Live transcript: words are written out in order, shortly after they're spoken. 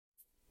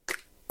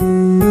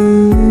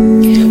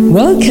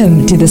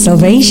Welcome to the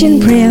Salvation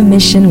Prayer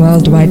Mission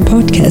Worldwide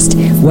podcast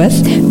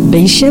with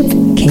Bishop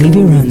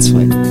KB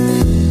Ransford.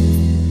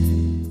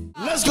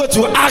 Let's go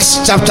to Acts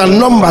chapter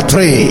number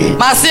 3.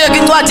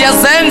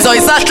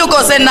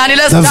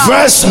 The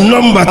verse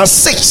number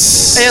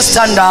 6.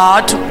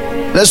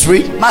 Let's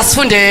read.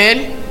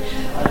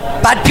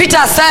 But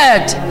Peter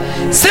said,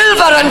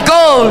 "Silver and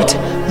gold,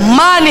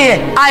 money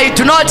I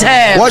do not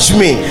have." Watch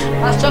me.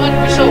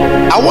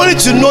 I want you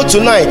to know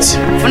tonight,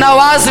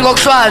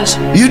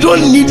 you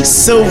don't need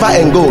silver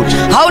and gold.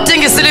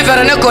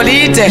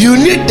 You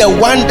need the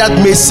one that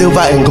made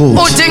silver and gold.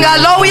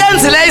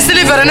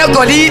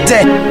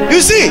 You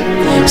see,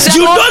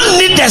 you don't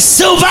need the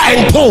silver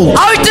and gold,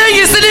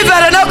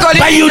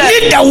 but you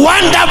need the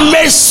one that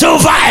made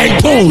silver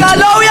and gold.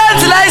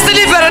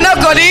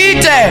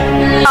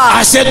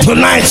 I said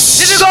tonight,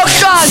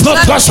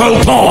 focus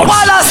on God.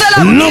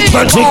 Look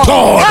unto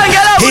God.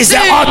 He's the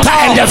author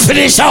and the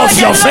finisher of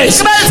your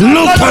faith.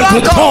 Look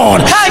unto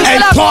God,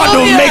 and God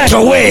will make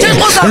a way.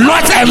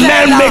 Not a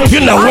man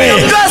making a way.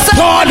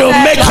 God will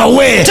make a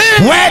way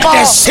where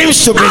there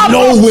seems to be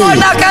no way.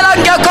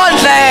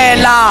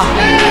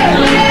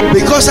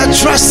 Because I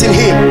trust in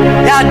Him,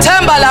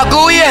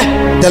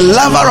 the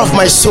lover of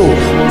my soul.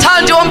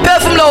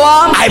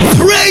 I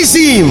praise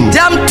Him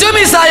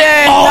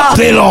all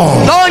day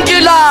long.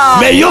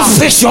 May you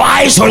fix your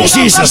eyes on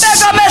Jesus.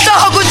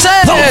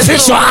 Don't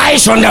fix your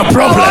eyes on the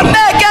problem.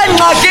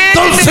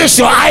 Don't fix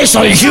your eyes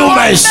on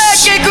humans.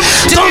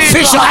 Don't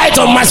fix your eyes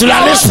on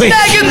materialistic.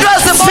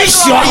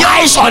 Fix your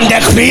eyes on the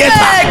Creator.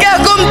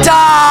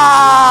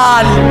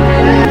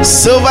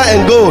 Silver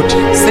and gold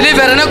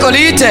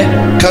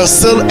can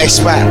still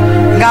expire.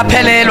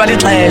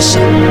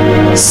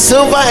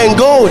 Silver and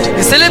gold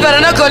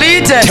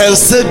can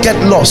still get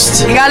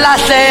lost.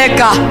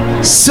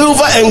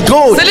 Silver and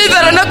gold can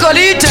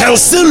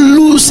still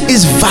lose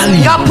its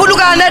value.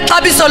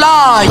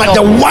 But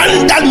the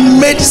one that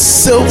made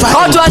silver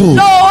and gold,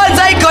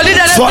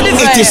 for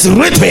it is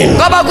written,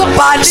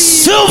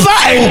 silver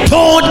and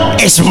gold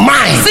is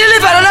mine.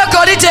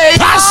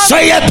 Thus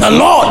saith the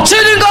Lord.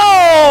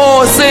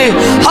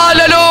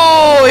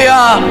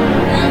 Hallelujah.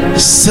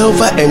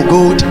 Silver and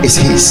gold is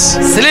His.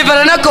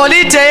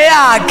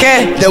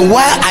 Then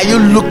why are you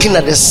looking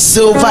at the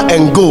silver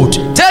and gold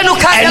and not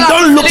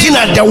looking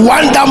at the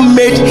one that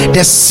made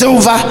the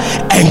silver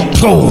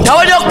and gold?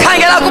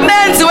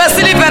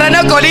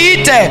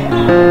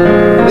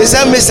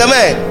 Listen, Mr.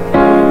 Man,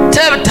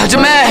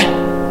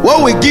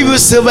 when we give you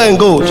silver and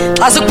gold,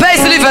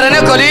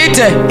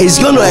 it's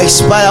going to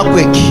expire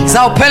quick.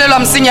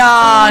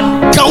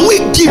 Can we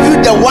give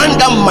you the one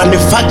that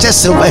manufactures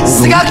silver and gold?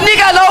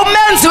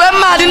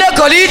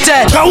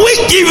 Can we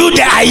give you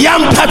the I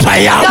am that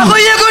I am?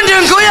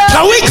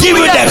 Can we give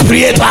you the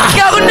Creator,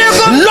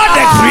 not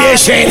the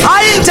creation?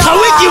 Can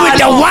we give you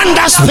the one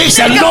that speaks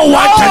and no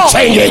one can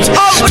change it?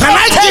 Can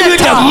I give you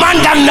the man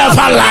that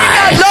never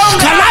lies?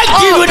 Can I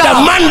give you the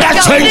man that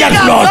changes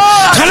Lord?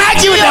 Can I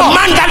give you the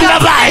man that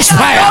never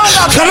expires?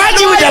 Can I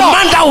give you the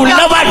man that will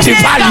never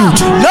devalue?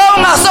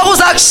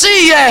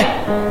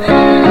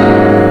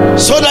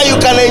 So that you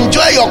can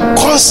enjoy your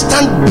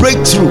constant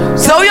breakthrough.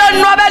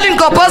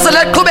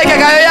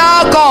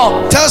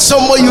 Tell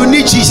someone you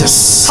need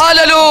Jesus.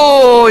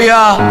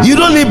 Hallelujah. You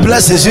don't need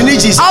blessings, you need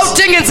Jesus.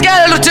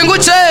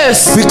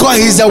 Because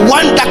He's the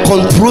one that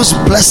controls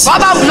blessings.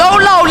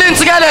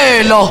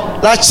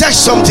 Now check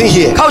something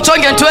here.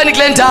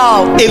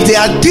 If they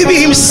are giving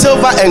him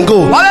silver and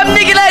gold, the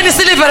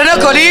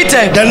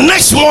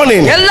next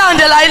morning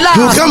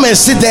he'll come and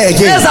sit there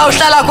again.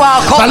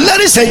 But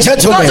ladies and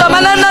gentlemen,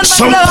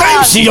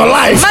 sometimes in your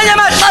life, the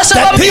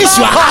things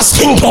you are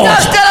asking God,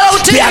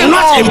 they are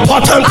not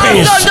important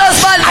things.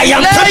 I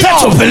am tempted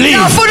to believe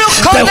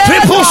the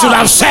people should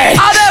have said,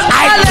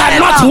 I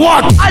cannot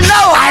walk. I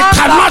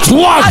cannot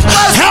walk.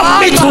 Help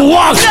me to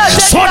walk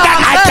so that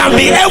I can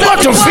be able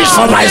to fish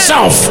for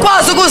myself.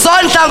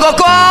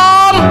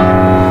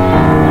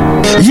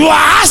 You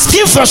are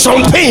asking for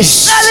some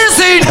things,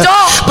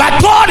 but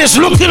God is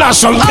looking at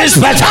some things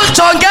better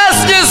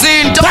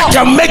that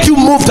can make you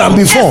move than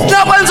before.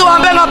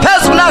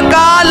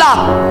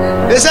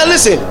 They said,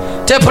 listen,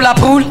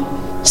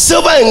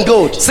 silver and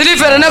gold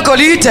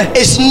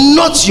is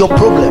not your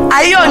problem.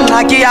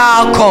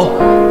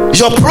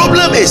 Your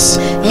problem is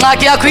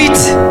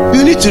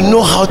you need to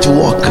know how to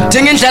walk.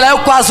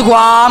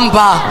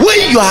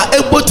 When you are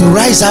able to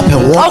rise up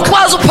and walk,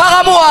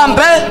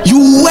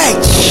 you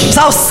work,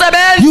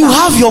 you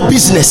have your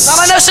business,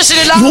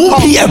 you will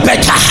be a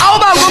better,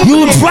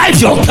 you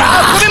drive your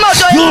car,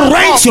 you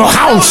rent your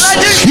house,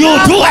 you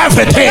do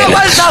everything.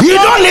 You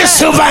don't need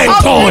silver and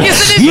gold.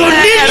 You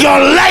need your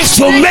legs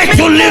to make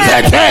you live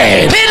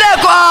again.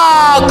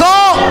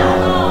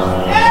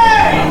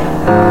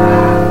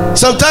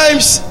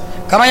 Sometimes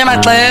there are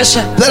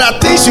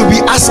things you'll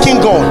be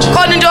asking God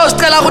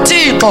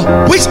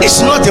which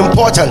is not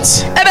important,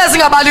 but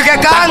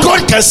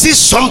God can see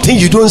something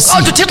you don't see.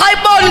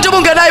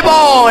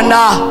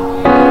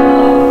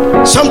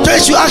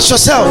 Sometimes you ask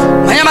yourself,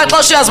 I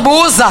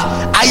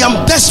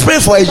am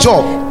desperate for a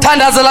job.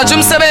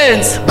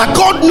 But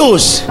God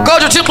knows there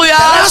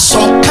are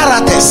some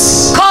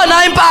characters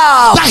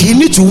that He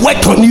needs to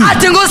work on you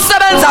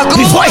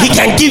before He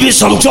can give you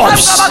some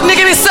jobs.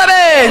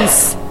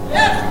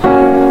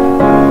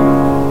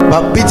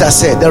 But Peter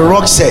said, the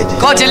rock said,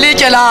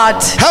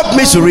 help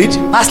me to read.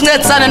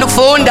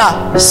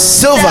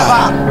 Silver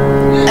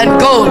and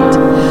gold,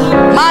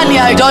 money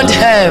I don't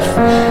have,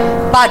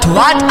 but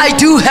what I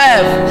do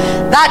have,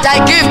 that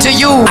I give to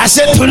you. I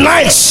said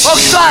tonight,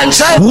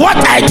 what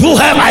I do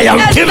have, I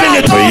am giving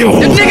it to you.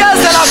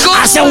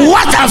 I said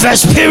what I've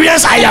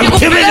experienced, I am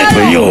giving it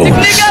to you.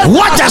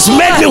 What has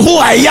made me who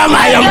I am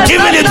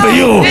giving it to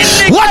you.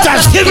 What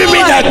has given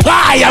me the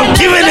car, I am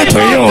giving it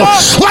to you.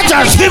 What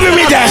has given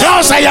me the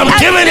house, I am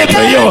giving it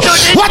to you.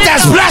 What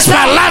has blessed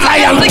my life,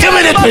 I am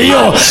giving it to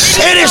you.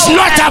 It is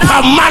not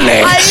about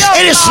money.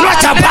 It is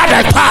not about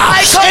the car.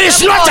 It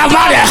is not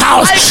about the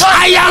house.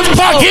 I am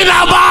talking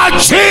about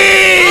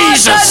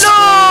Jesus.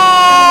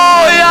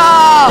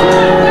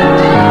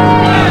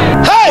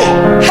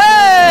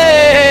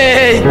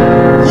 Hey,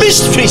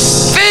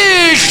 mysteries.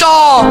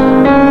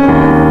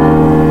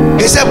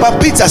 He said, but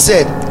Peter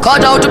said, my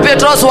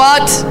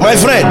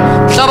friend,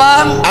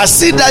 I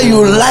see that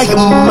you like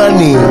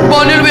money,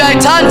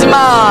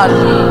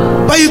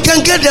 but you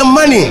can get the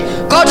money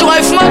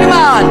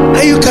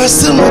and you can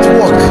still not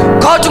walk.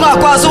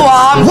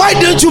 Why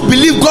don't you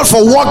believe God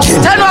for walking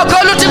and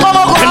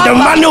the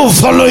money will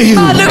follow you?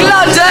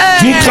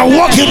 You can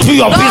walk into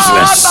your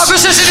business,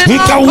 you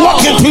can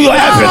walk into your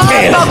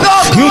everything,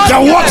 you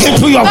can walk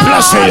into your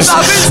blessings,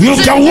 you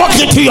can walk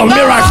into your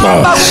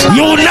miracle.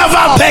 You will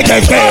never beg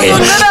again,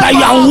 but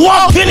you are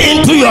walking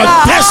into your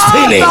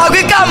destiny.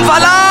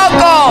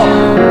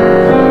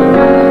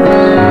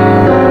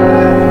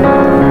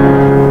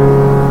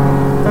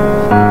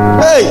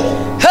 Hey,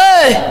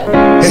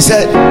 he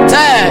said,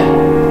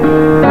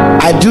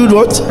 I do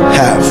not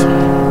have,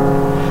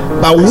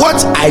 but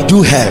what I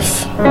do have,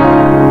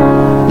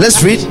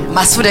 let's read,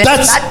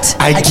 that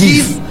I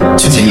give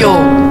to you.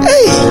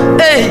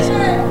 Hey.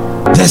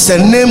 There's a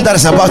name that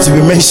is about to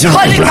be mentioned.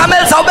 A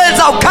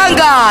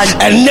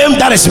name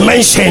that is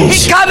mentioned.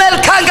 The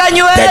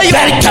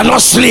dead cannot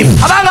sleep,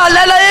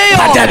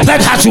 but the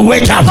dead has to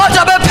wake up.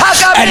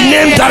 A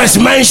name that is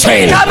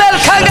mentioned.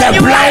 The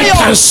blind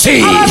can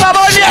see.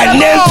 A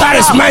name that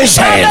is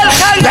mentioned.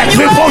 The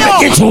people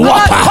begin to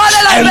walk.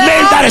 A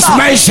name that is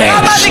mentioned.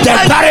 The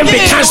barren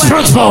becomes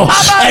fruitful.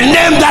 A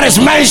name that is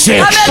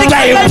mentioned.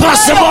 The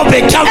impossible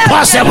becomes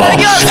possible.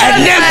 A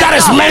name that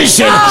is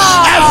mentioned.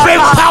 Every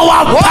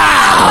power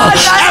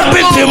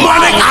every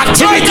demonic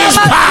activities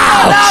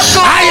bow.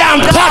 I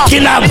am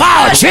talking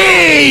about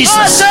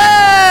Jesus.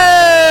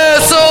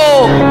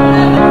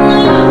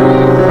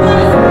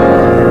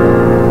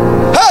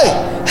 Hey.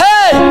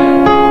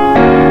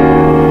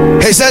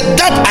 He said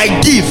that I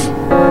give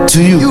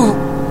to you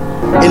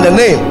in the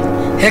name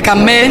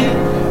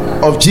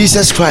of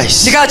Jesus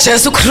Christ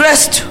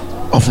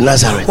of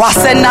Nazareth.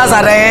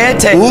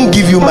 He won't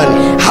give you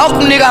money.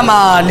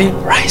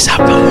 Rise up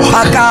and walk.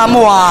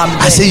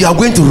 I say you are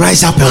going to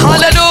rise up and walk.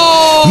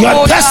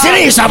 Your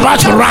destiny is about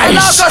to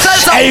rise,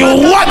 and you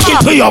walk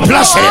into your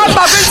blessing.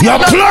 Your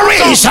glory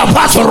is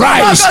about to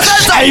rise,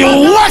 and you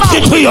walk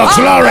into your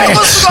glory.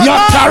 Your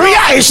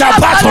career is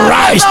about to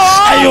rise,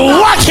 and you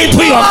walk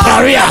into your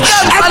career.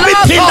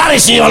 Everything that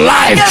is in your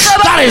life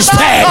that is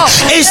dead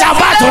is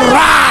about to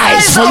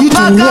rise for you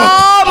to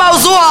walk.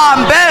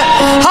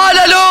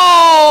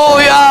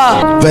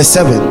 Hallelujah. Verse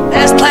 7.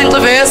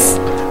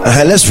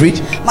 Let's read.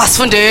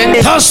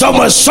 Tell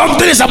someone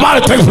something is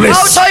about to take place.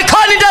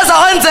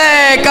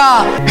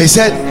 He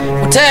said,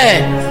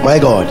 my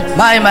God.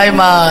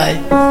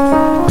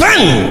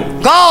 Then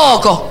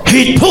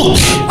he took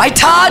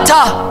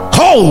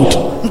hold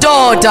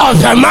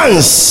of the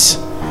man's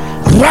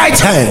right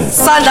hand.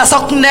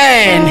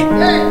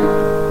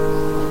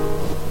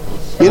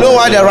 You know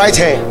why the right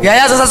hand?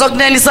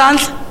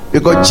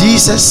 Because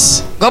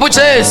Jesus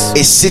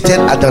is seated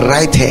at the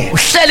right hand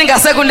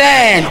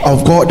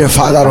of God the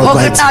Father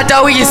Almighty.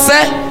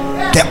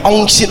 The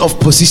unction of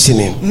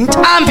positioning. He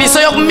took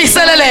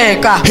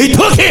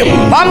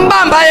him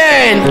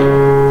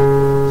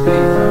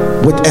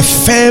with a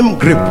firm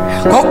grip.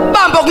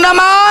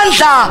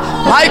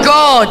 My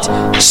God,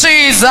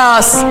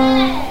 Jesus,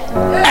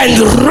 and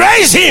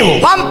raised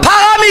him.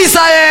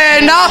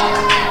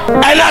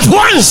 And at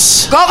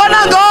once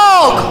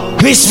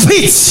his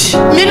feet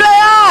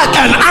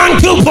and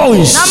ankle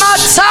bones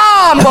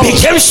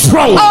became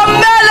strong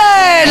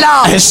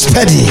and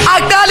steady.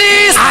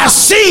 I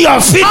see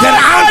your feet and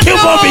ankle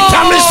bones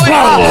becoming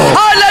strong.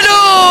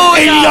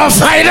 In your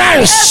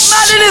finance,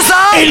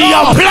 in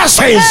your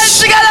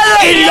blessings,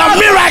 in your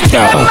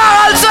miracle.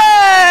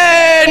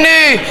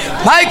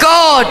 My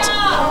God,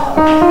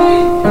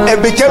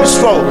 it became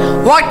strong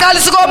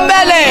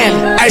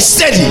and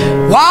steady.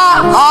 8.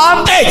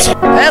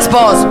 Yes,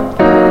 boss.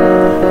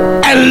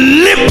 And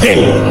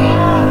leaping.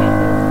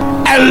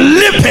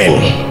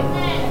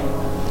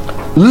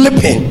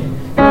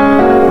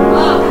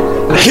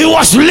 He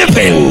was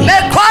leaping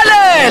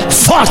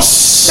forth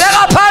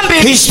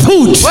his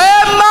foot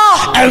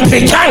and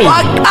began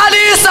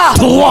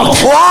to walk.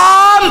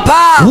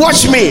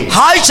 Watch me.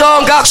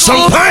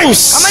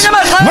 Sometimes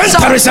when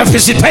there is a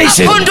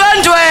visitation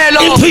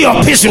into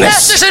your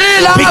business,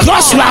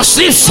 because you have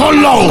slept so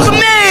long,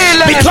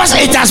 because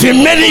it has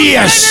been many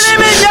years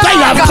that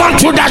you have gone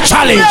through that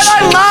challenge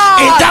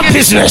in that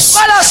business,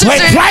 when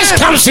Christ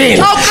comes in,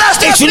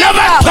 it will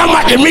never come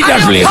out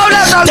immediately.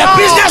 The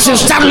business will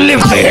start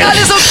living.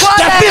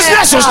 The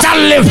business will start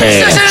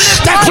living.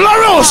 The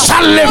glory will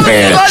start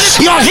living.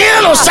 Your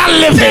healing will start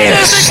living.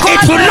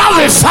 It will not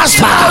be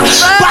faster,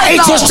 but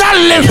it will start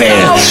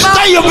living.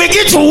 Then you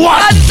begin to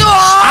walk.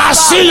 I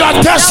see your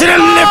destiny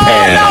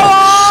living.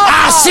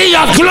 I see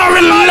your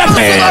glory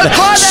living.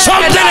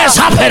 Something is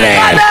happening.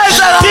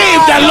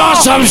 Give the Lord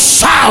some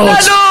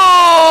shout.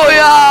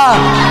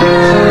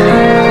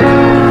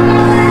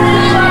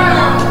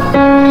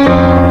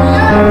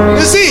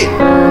 You see,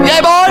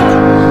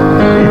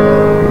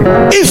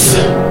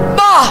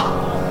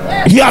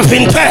 if you have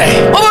been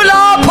there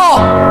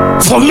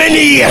for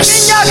many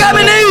years,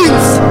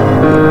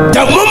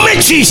 the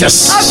moment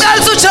Jesus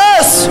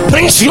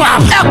brings you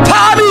up,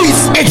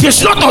 it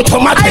is not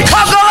automatic.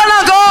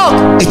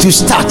 It will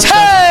start.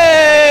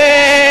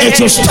 It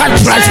will start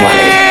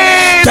gradually.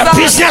 The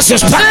business will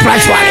start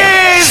gradually.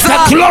 The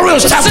glory will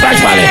start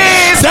gradually.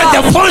 Then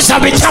the bones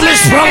are becoming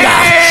stronger.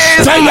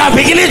 Then you are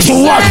beginning to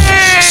walk.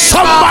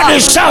 Somebody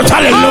shout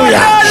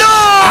hallelujah.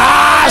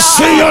 I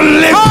see you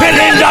living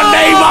in the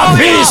name of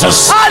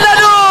Jesus.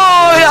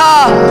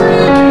 Hallelujah.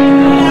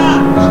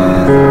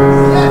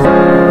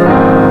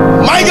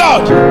 My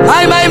God.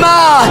 Hi, my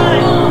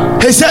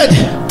man. He said,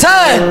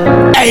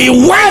 and he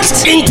went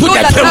into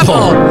the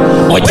temple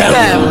with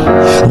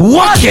them,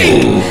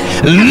 walking,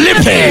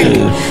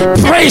 leaping,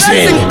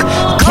 praising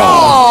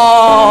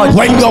God.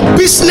 When your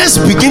business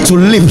begins to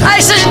live,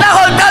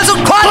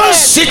 don't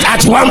sit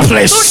at one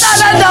place.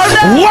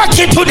 Walk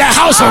into the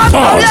house of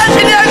God.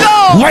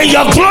 When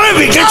your glory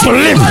begins to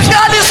live,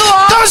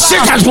 don't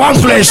sit at one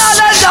place.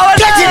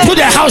 Get into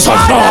the house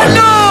of God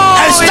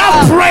and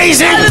start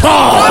praising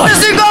God.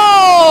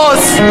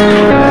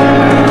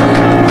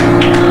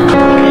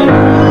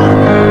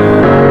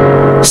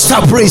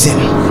 Start praising.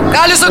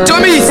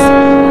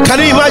 Can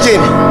you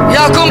imagine?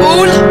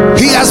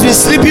 He has been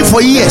sleeping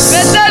for years. He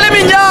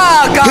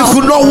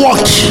could not walk.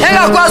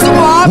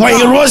 When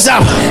he rose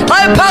up,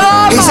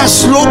 it's a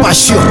slow but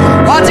sure.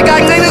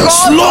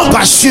 Slow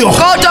but sure.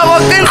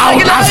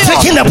 I've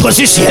taken a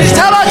position.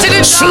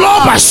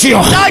 Slow but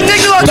sure.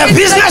 The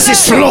business is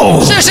slow,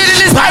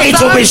 but it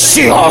will be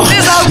sure.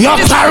 Your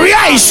career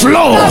is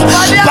slow,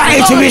 but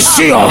it will be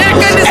sure.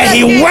 And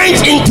he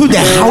went into the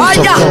house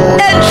of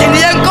God.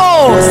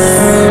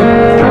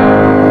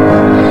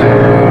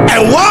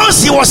 And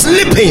whilst he was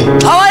sleeping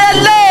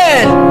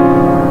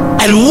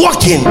and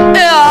walking,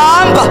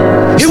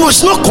 he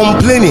was not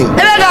complaining.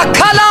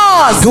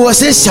 He was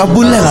saying,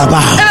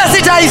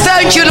 I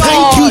thank you, Lord.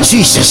 Thank you,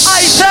 Jesus. I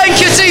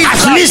thank you, Jesus.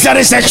 At least there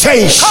is a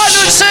change.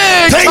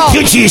 Thank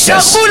you,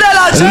 Jesus.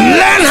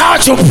 Learn how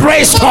to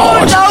praise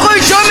God.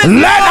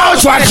 Learn how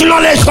to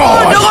acknowledge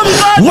God.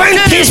 When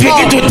things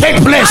begin to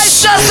take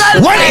place,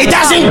 when it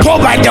doesn't go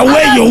by the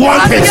way you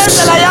want it,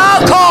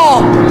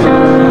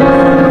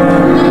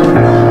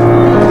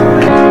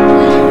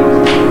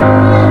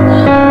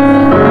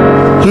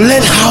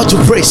 learn how to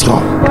praise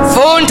God.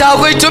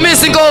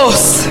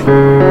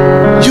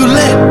 You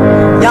learn.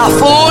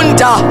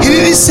 He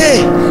didn't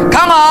say,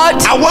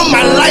 I want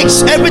my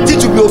lights, everything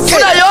to be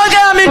okay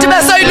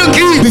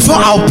before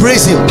I'll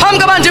praise him.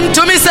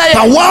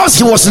 But whilst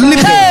he was living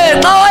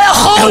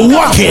and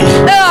walking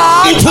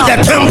into the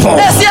temple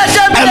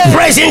and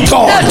praising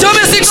God,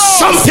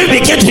 something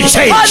began to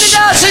change.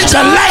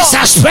 The legs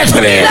are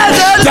strengthening,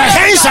 the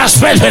hands are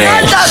strengthening.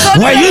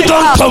 When you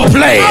don't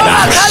complain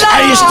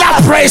and you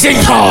start praising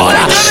God,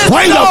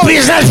 when your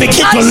business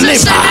begins to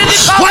live,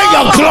 when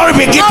your glory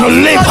begins to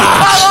live,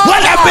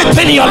 when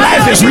everything in your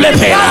life is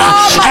living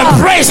and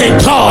praising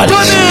God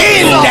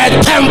in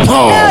the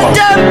temple.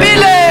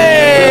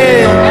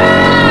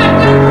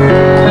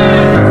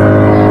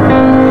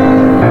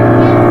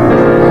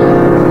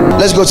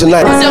 Let's go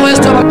tonight.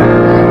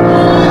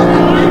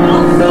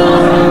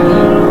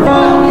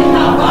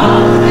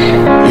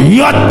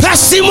 Your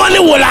testimony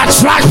will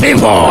attract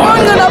people.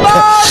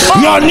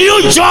 Your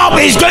new job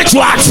is going to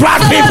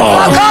attract people.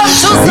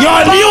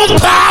 Your new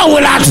car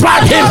will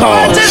attract people.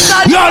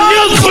 Your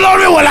new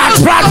glory will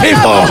attract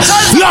people.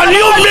 Your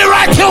new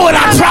miracle will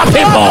attract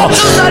people.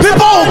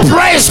 People will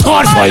praise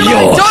God for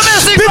you.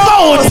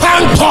 People will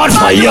thank God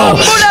for you.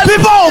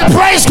 People will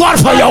praise God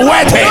for your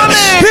wedding.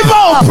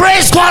 People will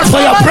praise God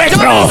for your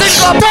breakthrough.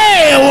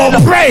 They will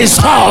praise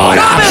God.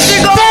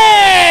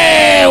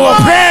 They will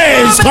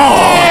praise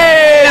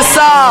God.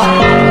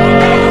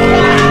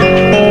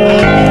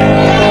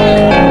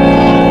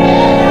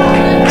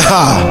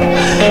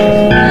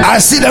 I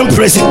see them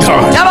praising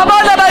God.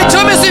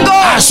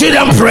 I see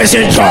them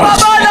praising God.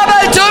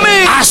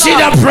 I see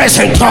them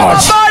praising God.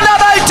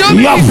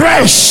 Your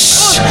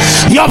praise.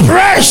 Your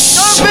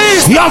praise.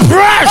 Your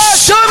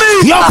praise.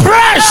 Your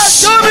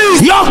praise.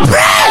 Your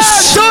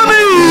praise.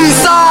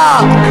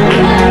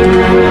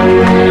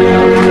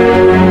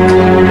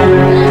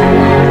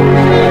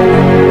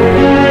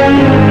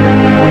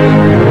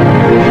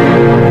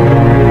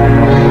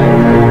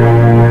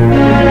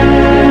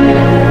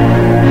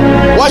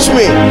 Watch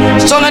me.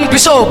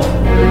 Bishop.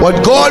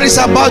 What God is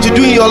about to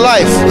do in your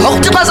life,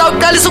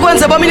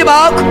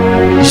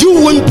 you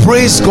won't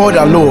praise God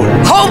alone.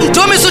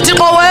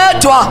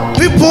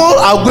 People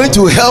are going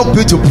to help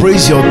you to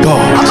praise your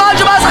God.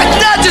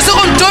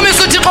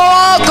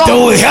 They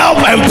will help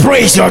and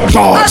praise your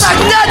God.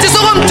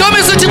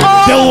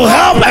 They will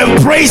help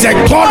and praise the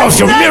God of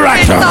your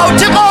miracle.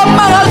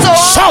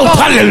 Shout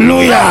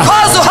hallelujah.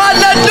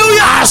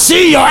 I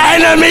see your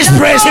enemies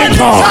praising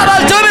God.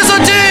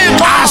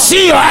 I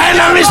see your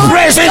enemies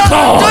praising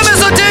God.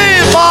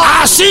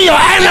 I see your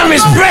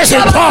enemies praising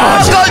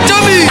God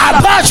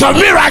about your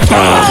miracle,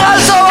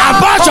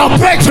 about your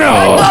breakthrough,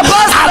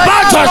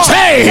 about your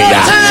change.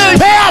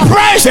 They are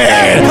praising.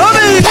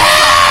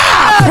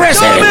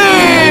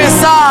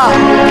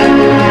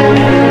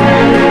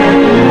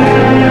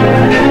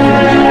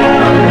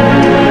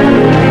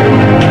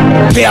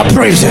 They are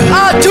praising.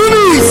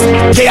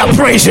 They are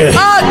praising.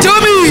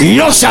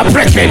 Yokes are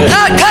breaking.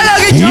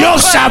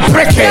 Yokes are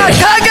breaking.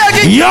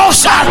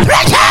 Yokes are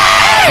breaking.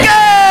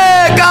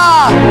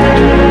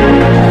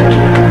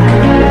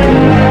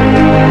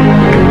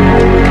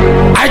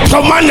 I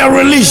command a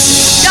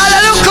release.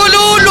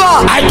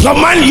 I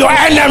command your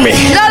enemy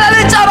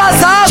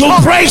to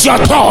praise your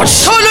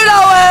thoughts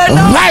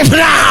right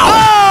now.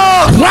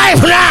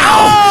 Right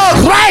now.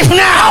 Right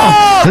now.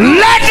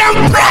 Let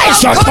them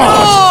praise your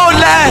thoughts.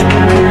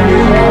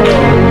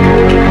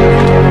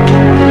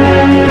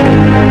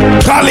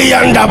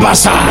 Kaliyanda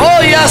basa.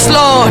 Oh yes,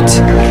 Lord.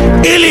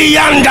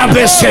 Iliyanda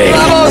bese.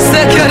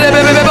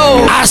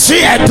 I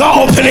see a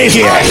door opening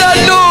here.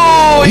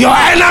 Hallelujah. Your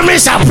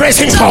enemies are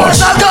praising God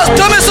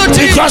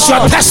because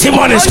your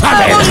testimony is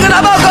coming.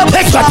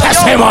 Take your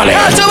testimony.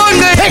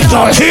 Take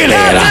your healing.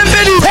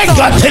 Take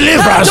your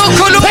deliverance.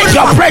 Take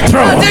your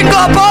breakthrough.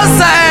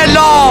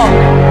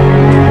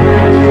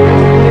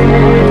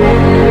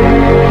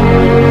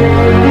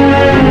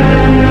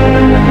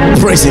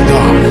 Praising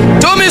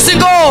God.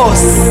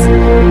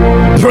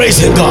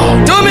 Praising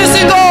God.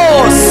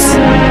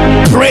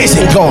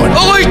 Praising God.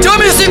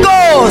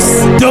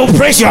 They'll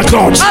praise your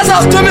thoughts.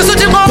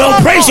 They'll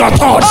praise your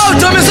thoughts.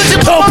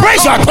 They'll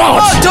praise your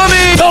thoughts.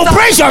 They'll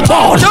praise your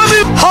thoughts.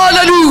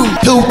 Hallelujah.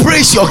 They'll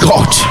praise your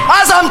God.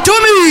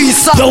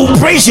 They'll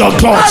praise your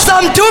God.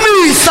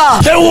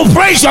 They will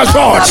praise your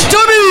God.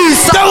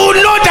 They will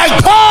know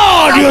that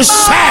God you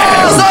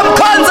serve.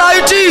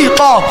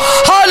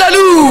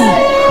 Hallelujah.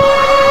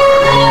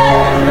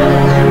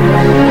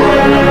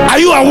 Are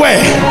you aware?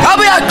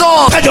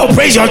 That they'll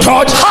praise your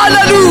God.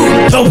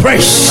 Hallelujah. They'll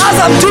praise.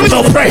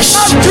 They'll praise.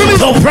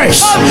 They'll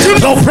praise.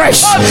 They'll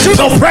praise.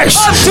 They'll praise.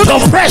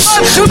 They'll praise.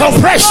 They'll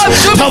praise.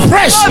 They'll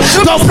praise.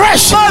 They'll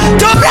praise.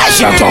 They'll praise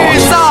your God.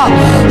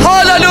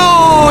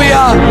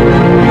 Hallelujah.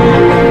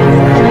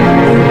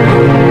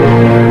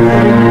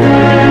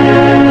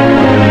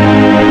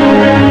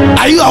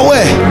 Are you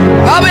aware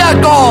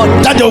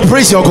that they'll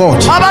praise your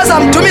God?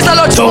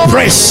 They'll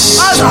praise.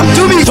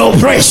 They'll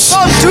praise.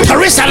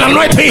 There is an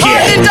anointing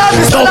here.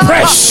 They'll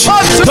praise.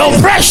 They'll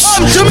praise.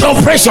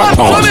 They'll praise your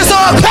God.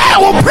 They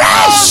will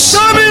praise.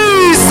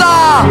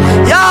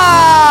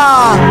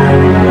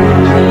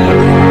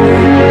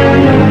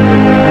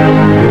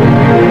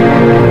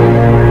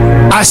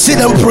 I see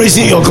them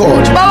praising your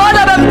God. An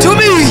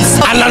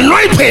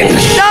anointing.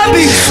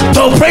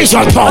 They'll praise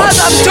your thoughts.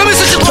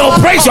 They'll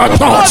praise your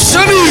thoughts.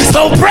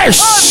 They'll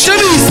praise.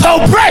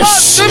 They'll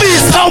praise.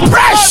 They'll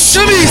praise.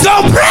 They'll praise.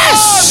 They'll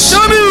praise.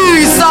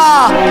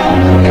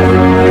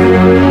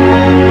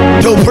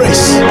 They'll praise.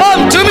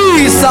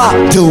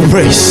 They'll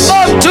praise.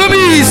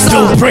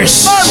 They'll praise. They'll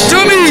praise.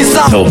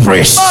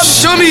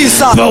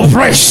 They'll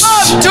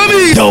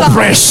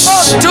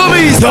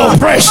praise. They'll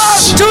praise.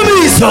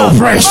 They'll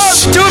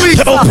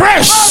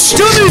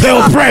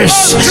praise.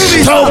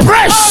 They'll press. They'll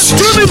press.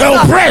 They'll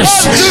press.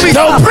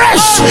 They'll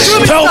press.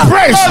 They'll press. They'll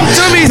press.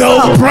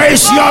 They'll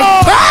praise your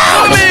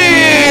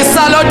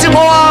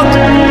God.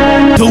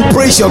 They'll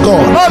praise your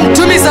God.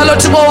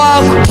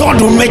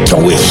 God will make a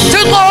way.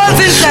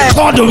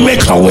 God will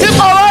make a way.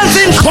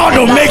 God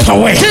will make a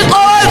way.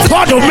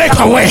 God will make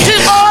a way.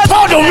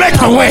 God will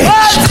make a way.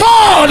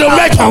 God will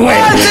make a way.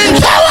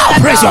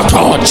 Praise your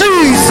God.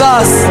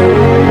 Jesus.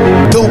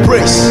 They'll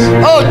praise.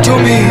 Oh, to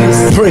me.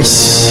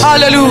 Praise.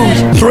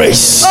 Hallelujah.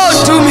 Praise.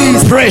 Oh, to me.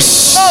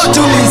 Praise. Oh,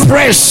 to me.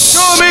 Praise. To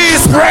me.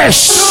 Praise.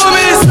 To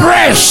me.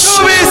 Praise. To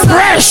me.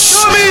 Praise.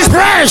 To me.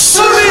 Praise.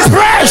 To me.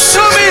 Praise.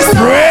 To me.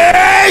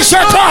 Praise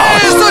your God.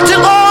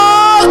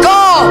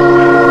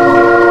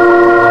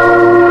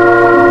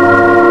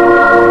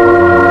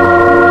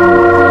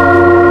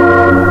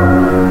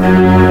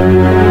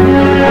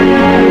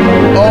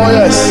 Oh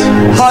yes.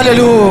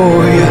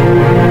 Hallelujah.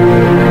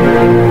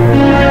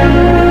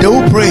 They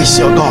will praise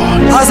your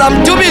God. As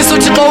I'm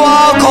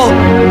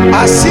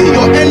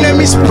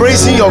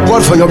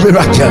God for your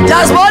miracle.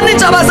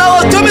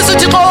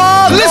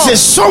 Listen,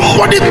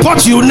 somebody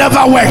thought you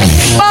never work,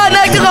 but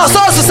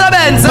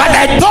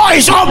the door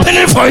is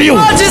opening for you.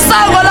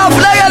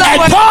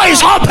 The door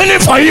is opening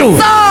for you.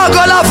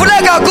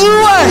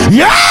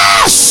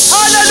 Yes.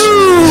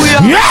 Hallelujah.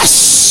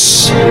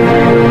 Yes.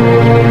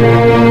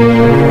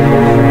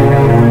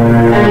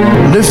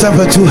 Lift up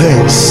your two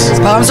hands.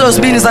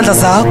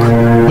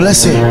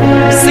 Bless him.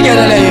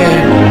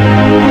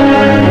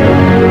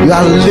 You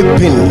are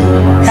leaping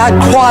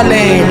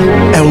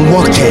and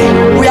walking.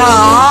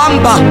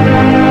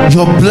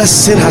 Your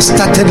blessing has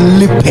started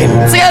leaping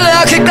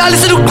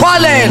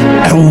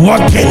and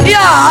walking.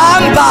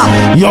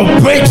 Your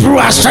breakthrough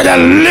has started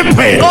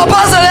leaping.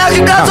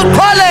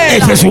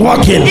 It is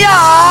walking.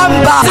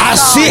 I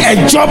see a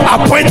job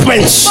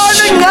appointment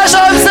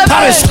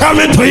that is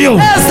coming to you.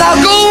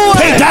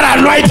 Take that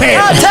anointing.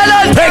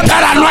 Take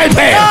that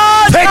anointing.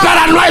 Take that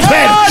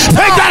anointing.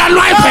 Take that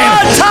anointing.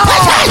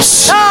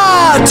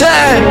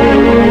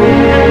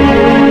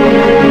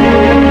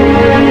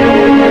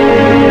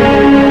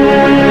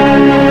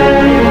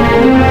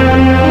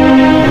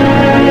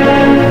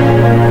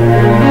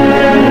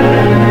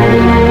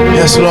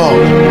 Yes,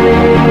 Lord.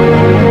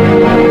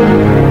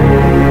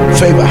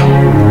 Favor.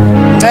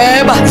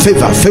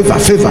 Favor. Favor.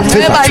 Favor. Favor.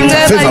 Favor.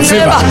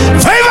 Favor.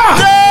 Favor.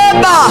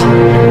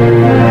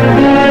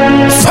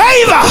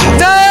 Favor.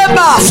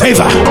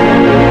 Favor.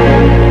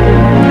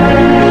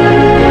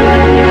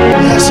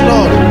 Yes,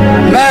 Lord.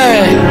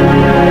 Man.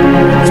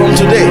 From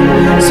today,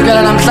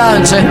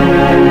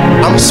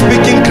 I'm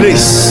speaking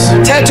grace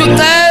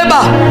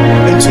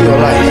into your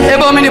life.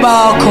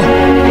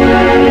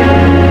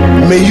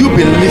 May you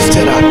be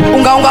lifted up.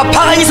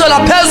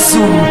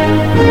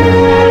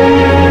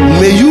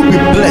 May you be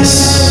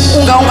blessed.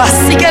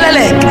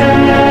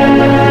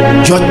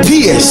 Your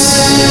tears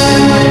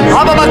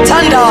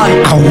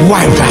are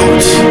wiped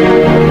out.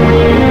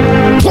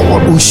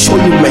 God will show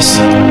you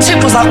mercy.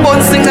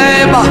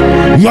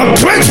 Your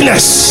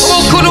greatness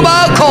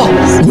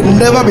will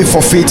never be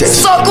forfeited.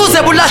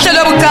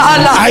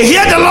 I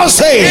hear the Lord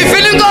say,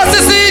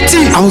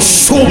 I'll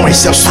show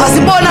myself strong.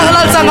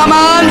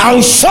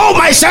 I'll show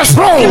myself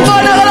strong.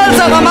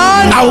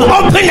 I'll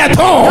open the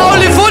door.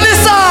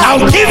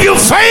 I'll give you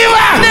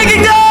favor.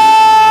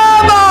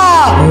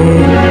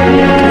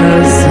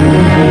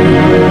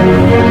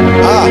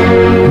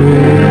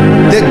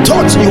 They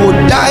thought you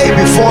would die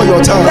before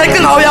your time.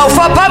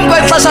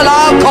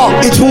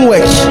 It won't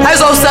work.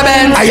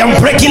 I am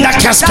breaking that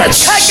casket.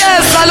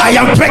 I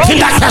am breaking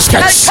that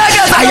casket.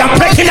 I am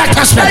breaking that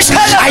casket.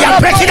 I am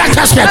breaking that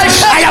casket.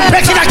 I am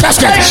breaking that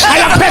casket.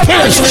 I am breaking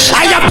it.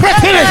 I am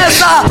breaking it.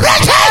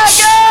 Break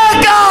it.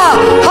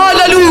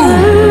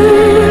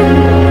 Hallelujah.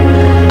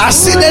 I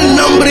see them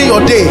numbering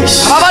your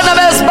days.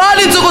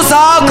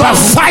 But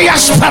fire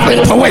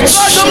spreading to which?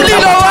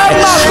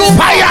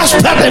 Fire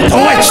spreading to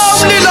which?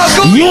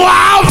 You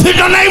are out in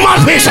the name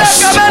of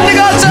Jesus.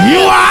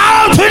 You are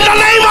out in the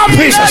name of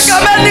Jesus.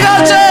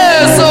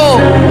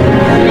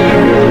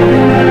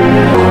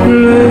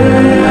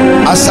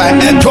 As I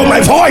echo my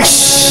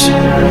voice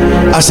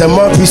as a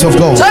mouthpiece of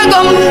God,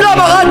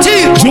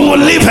 you will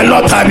live and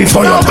not die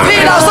before your time.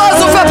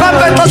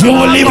 You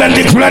will live and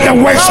declare the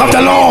works of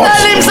the Lord.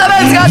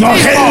 Your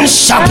hands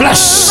shall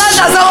bless.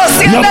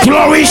 Your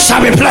glory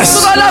shall be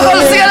blessed.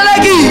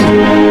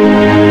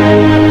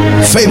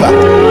 Favor.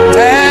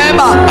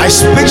 I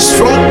speak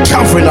strong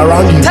covering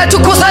around you.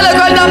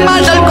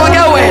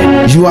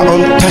 You are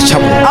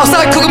untouchable.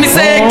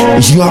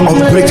 You are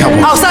unbreakable.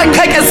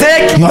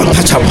 You are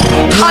untouchable.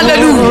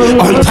 Hallelujah.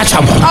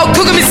 Untouchable.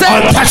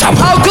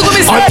 Untouchable.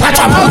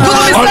 Untouchable.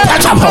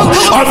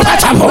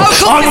 Untouchable.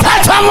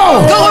 Untouchable.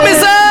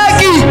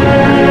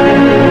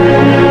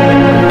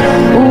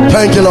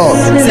 Thank you, Lord.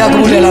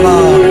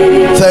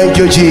 Thank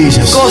you,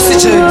 Jesus.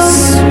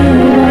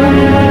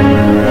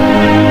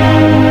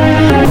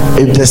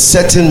 If the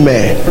certain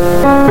man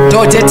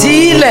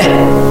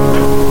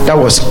that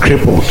was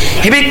crippled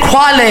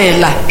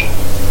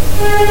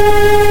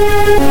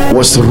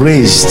was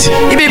raised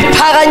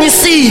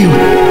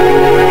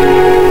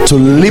to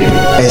leap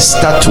and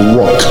start to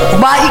walk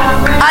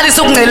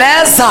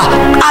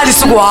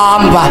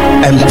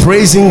and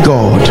praising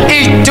God,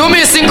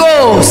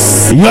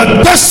 your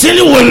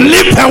destiny will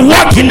leap and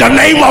walk in the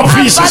name of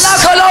Jesus.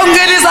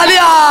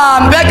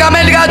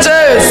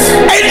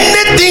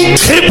 Anything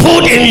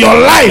crippled in your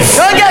life,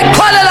 I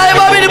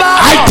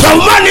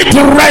command it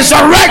to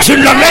resurrect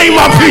in the name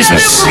of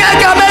Jesus.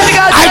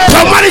 I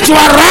command it to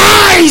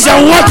arise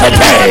and walk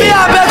again.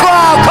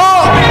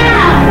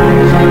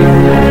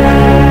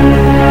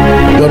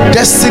 Your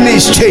destiny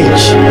is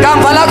changed.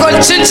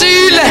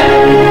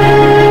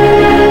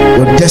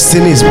 Your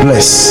destiny is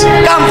blessed.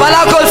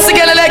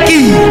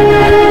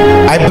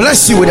 I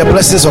bless you with the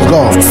blessings of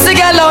God.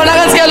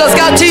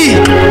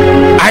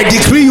 I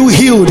decree you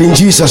healed in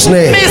Jesus'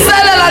 name.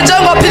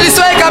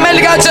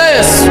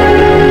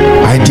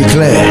 I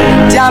declare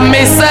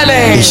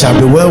it shall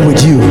be well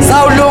with you.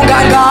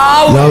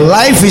 Your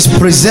life is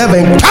preserved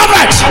and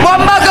covered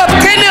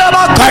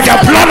by the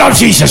blood of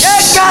Jesus.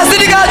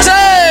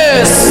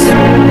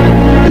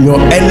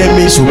 Your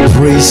enemies will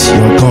praise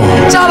your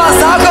God.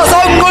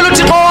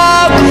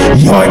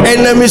 Your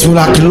enemies will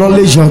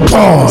acknowledge your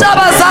God.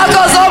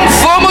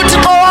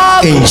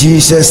 In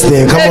Jesus'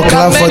 name. Come on,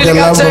 clap for the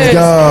Lamb of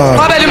God.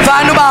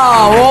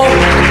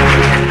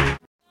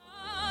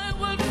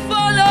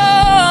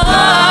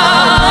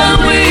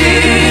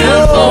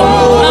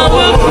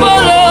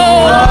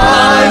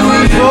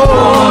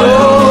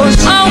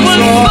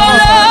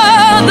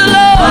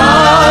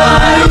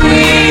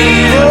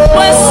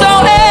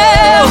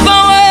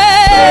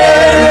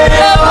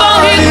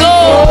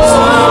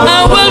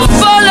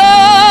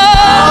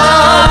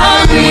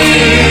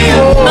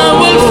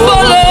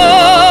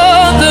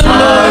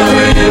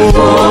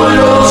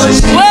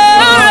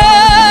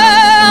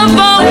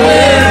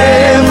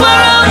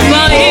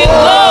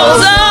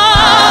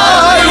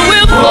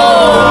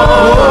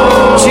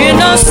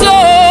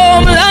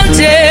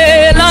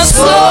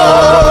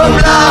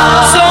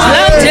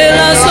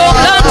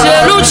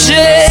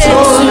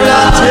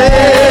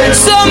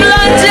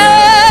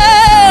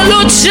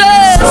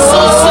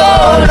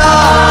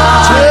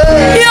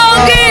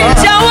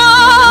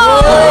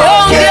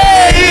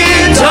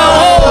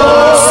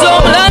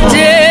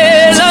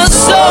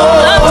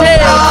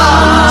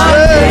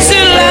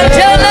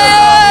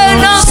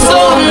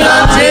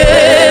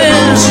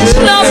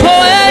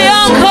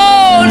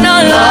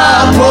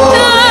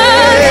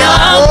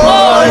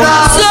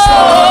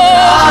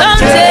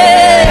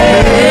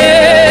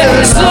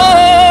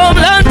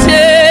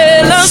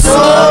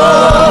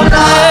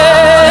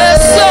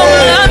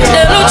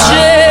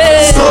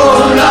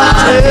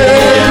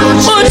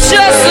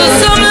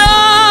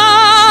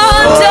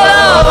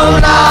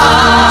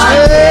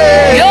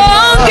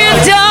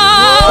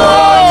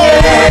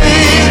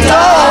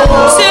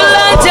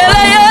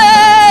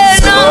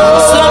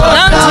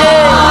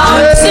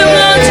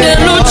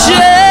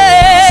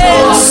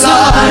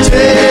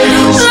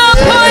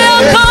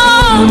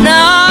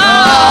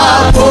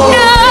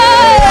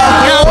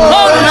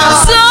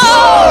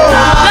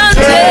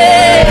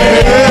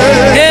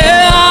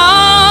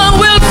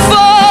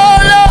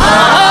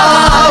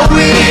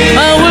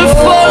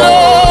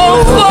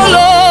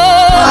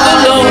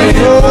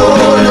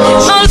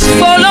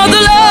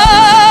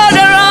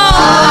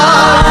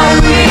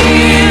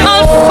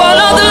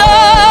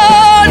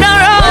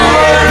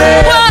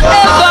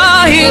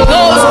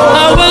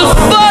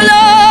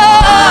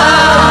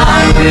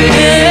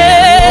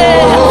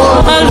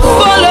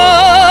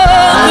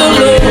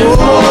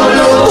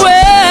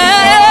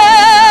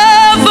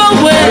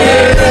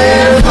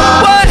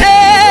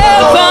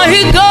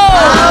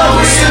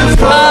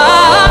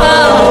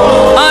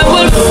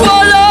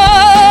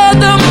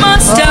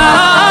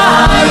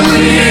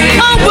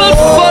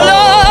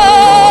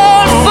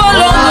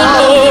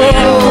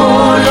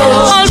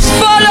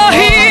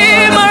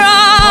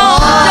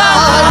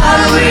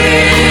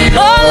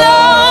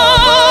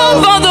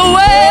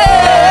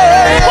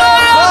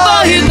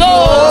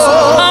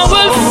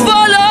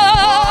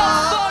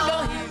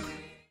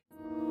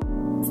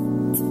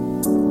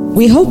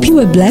 We hope you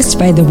were blessed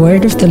by the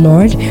word of the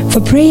Lord. For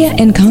prayer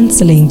and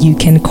counseling, you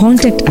can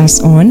contact us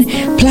on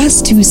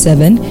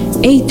 +27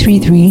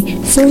 833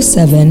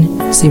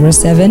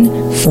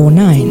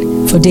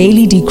 470749. For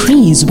daily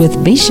decrees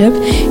with Bishop,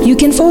 you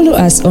can follow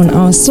us on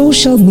our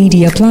social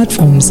media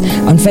platforms.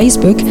 On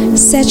Facebook,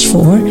 search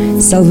for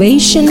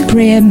Salvation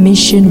Prayer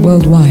Mission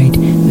Worldwide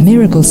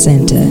Miracle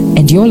Center,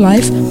 and your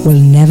life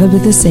will never be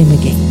the same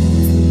again.